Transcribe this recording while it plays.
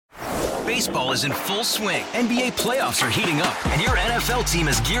Baseball is in full swing. NBA playoffs are heating up, and your NFL team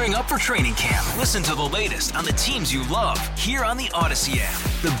is gearing up for training camp. Listen to the latest on the teams you love here on the Odyssey app.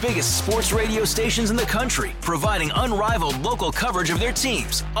 The biggest sports radio stations in the country, providing unrivaled local coverage of their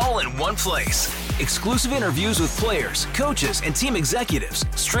teams, all in one place. Exclusive interviews with players, coaches, and team executives,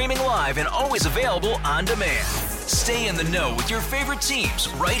 streaming live and always available on demand. Stay in the know with your favorite teams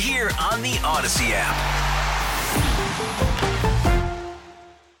right here on the Odyssey app.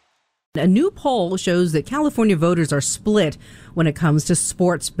 A new poll shows that California voters are split when it comes to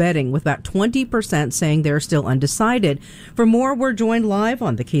sports betting, with about 20% saying they're still undecided. For more, we're joined live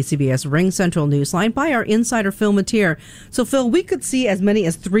on the KCBS Ring Central Newsline by our insider Phil Matier. So, Phil, we could see as many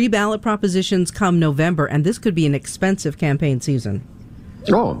as 3 ballot propositions come November, and this could be an expensive campaign season.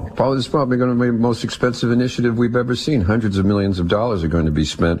 Oh, this is probably going to be the most expensive initiative we've ever seen. Hundreds of millions of dollars are going to be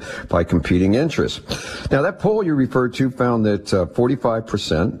spent by competing interests. Now, that poll you referred to found that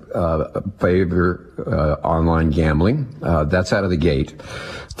 45% favor online gambling. That's out of the gate.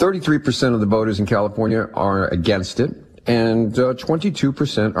 33% of the voters in California are against it, and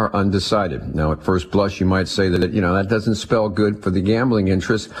 22% are undecided. Now, at first blush, you might say that, that doesn't spell good for the gambling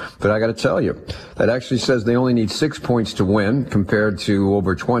interest, but I got to tell you, that actually says they only need 6 points to win compared to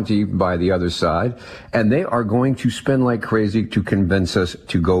over 20 by the other side, and they are going to spend like crazy to convince us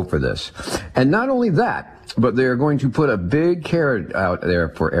to go for this. And not only that, but they're going to put a big carrot out there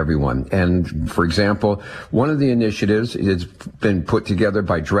for everyone. And, for example, one of the initiatives has been put together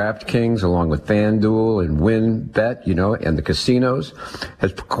by DraftKings along with FanDuel and WynnBET, and the casinos,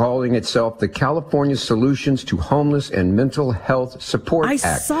 is calling itself the California Solutions to Homeless and Mental Health Support Act.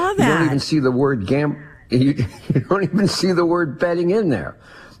 I saw that. You don't even see the word you don't even see the word betting in there.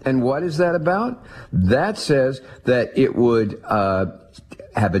 And what is that about? That says that it would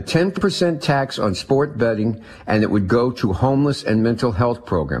have a 10% tax on sport betting, and it would go to homeless and mental health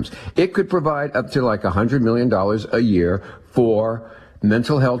programs. It could provide up to like $100 million a year for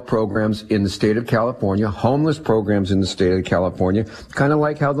mental health programs in the state of California, homeless programs in the state of California, kind of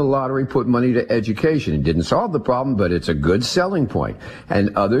like how the lottery put money to education. It didn't solve the problem, but it's a good selling point.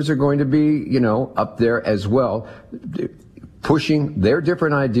 And others are going to be, up there as well, pushing their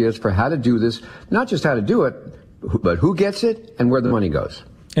different ideas for how to do this, not just how to do it, but who gets it and where the money goes.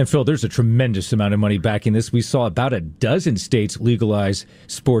 And Phil, there's a tremendous amount of money backing this. We saw about a dozen states legalize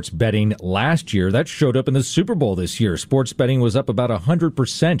sports betting last year. That showed up in the Super Bowl this year. Sports betting was up about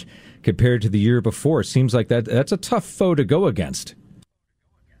 100% compared to the year before. Seems like that's a tough foe to go against.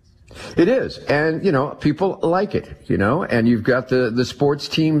 It is. And, people like it, and you've got the sports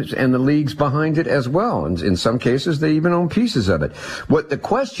teams and the leagues behind it as well. And in some cases, they even own pieces of it. What the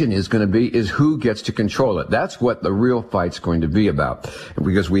question is going to be is who gets to control it. That's what the real fight's going to be about.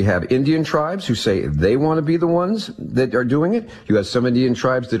 Because we have Indian tribes who say they want to be the ones that are doing it. You have some Indian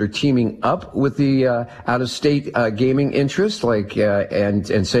tribes that are teaming up with the out-of-state gaming interests,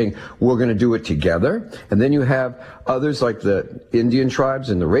 and saying we're going to do it together. And then you have others like the Indian tribes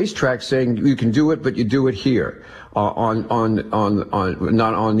and the racetracks saying you can do it, but you do it here on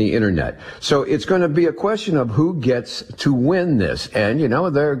not on the internet. So it's going to be a question of who gets to win this. And,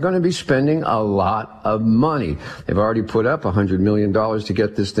 they're going to be spending a lot of money. They've already put up $100 million to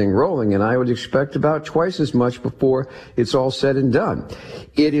get this thing rolling, and I would expect about twice as much before it's all said and done.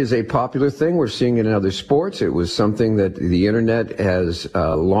 It is a popular thing. We're seeing it in other sports. It was something that the internet has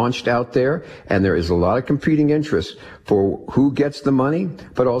launched out there, and there is a lot of competing interests for who gets the money,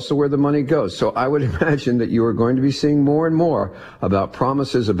 but also where the money goes. So I would imagine that you are going to be seeing more and more about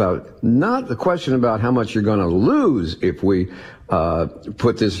promises about not the question about how much you're going to lose if we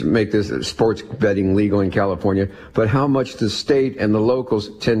make this sports betting legal in California, but how much the state and the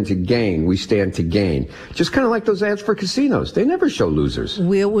locals tend to gain. We stand to gain. Just kind of like those ads for casinos. They never show losers.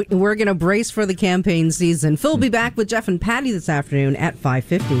 We're going to brace for the campaign season. Phil will be back with Jeff and Patty this afternoon at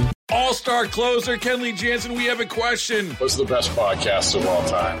 5:50. All-star closer Kenley Jansen, we have a question. What's the best podcast of all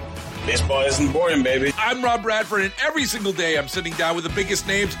time? Baseball isn't boring, baby. I'm Rob Bradford, and every single day I'm sitting down with the biggest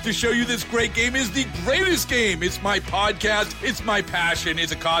names to show you this great game is the greatest game. It's my podcast. It's my passion.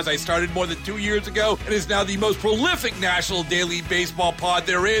 It's a cause I started more than 2 years ago and is now the most prolific national daily baseball pod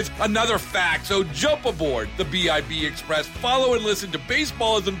there is. Another fact, so jump aboard the BIB Express. Follow and listen to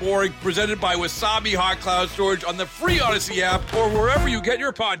Baseball Isn't Boring, presented by Wasabi Hot Cloud Storage on the free Odyssey app or wherever you get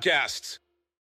your podcasts.